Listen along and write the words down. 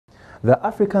The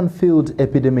African Field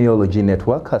Epidemiology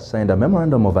Network has signed a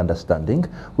memorandum of understanding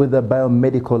with the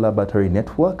Biomedical Laboratory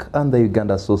Network and the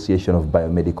Uganda Association of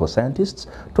Biomedical Scientists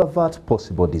to avert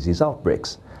possible disease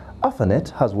outbreaks.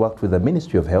 AFANET has worked with the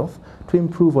Ministry of Health to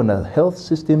improve on the health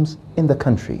systems in the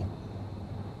country.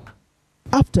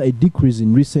 After a decrease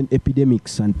in recent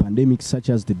epidemics and pandemics such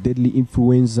as the deadly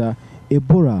influenza,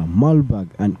 Ebola, Marburg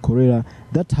and cholera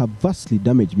that have vastly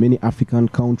damaged many African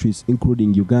countries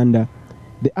including Uganda,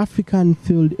 the African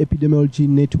Field Epidemiology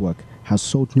Network has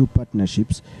sought new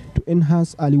partnerships to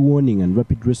enhance early warning and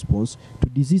rapid response to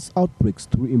disease outbreaks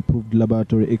through improved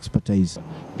laboratory expertise.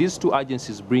 These two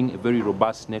agencies bring a very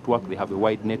robust network. They have a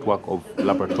wide network of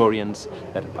laboratorians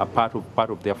that are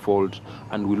part of their fold,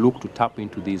 and we look to tap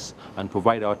into this and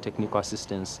provide our technical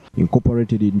assistance.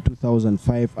 Incorporated in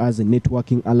 2005 as a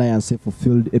networking alliance for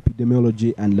field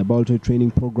epidemiology and laboratory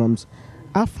training programs,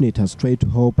 AFNET has tried to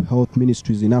help health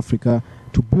ministries in Africa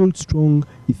to build strong,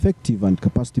 effective and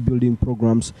capacity-building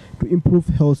programs to improve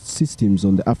health systems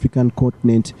on the African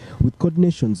continent with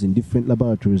coordinations in different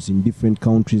laboratories in different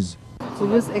countries. We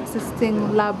use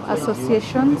existing lab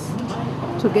associations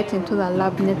to get into the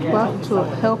lab network to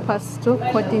help us to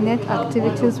coordinate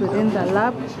activities within the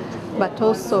lab, but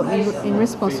also in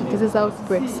response to disease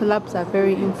outbreaks, labs are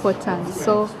very important.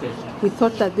 So we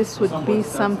thought that this would be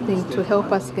something to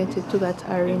help us get into that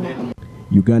arena.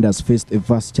 Uganda has faced a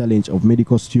vast challenge of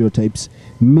medical stereotypes,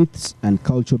 myths and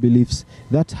cultural beliefs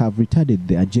that have retarded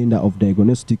the agenda of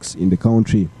diagnostics in the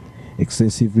country.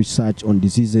 Extensive research on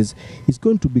diseases is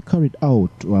going to be carried out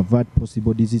to avert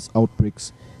possible disease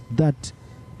outbreaks that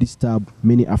disturb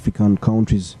many African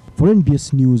countries. For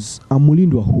NBS News, I'm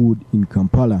Mulindwa Hood in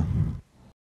Kampala.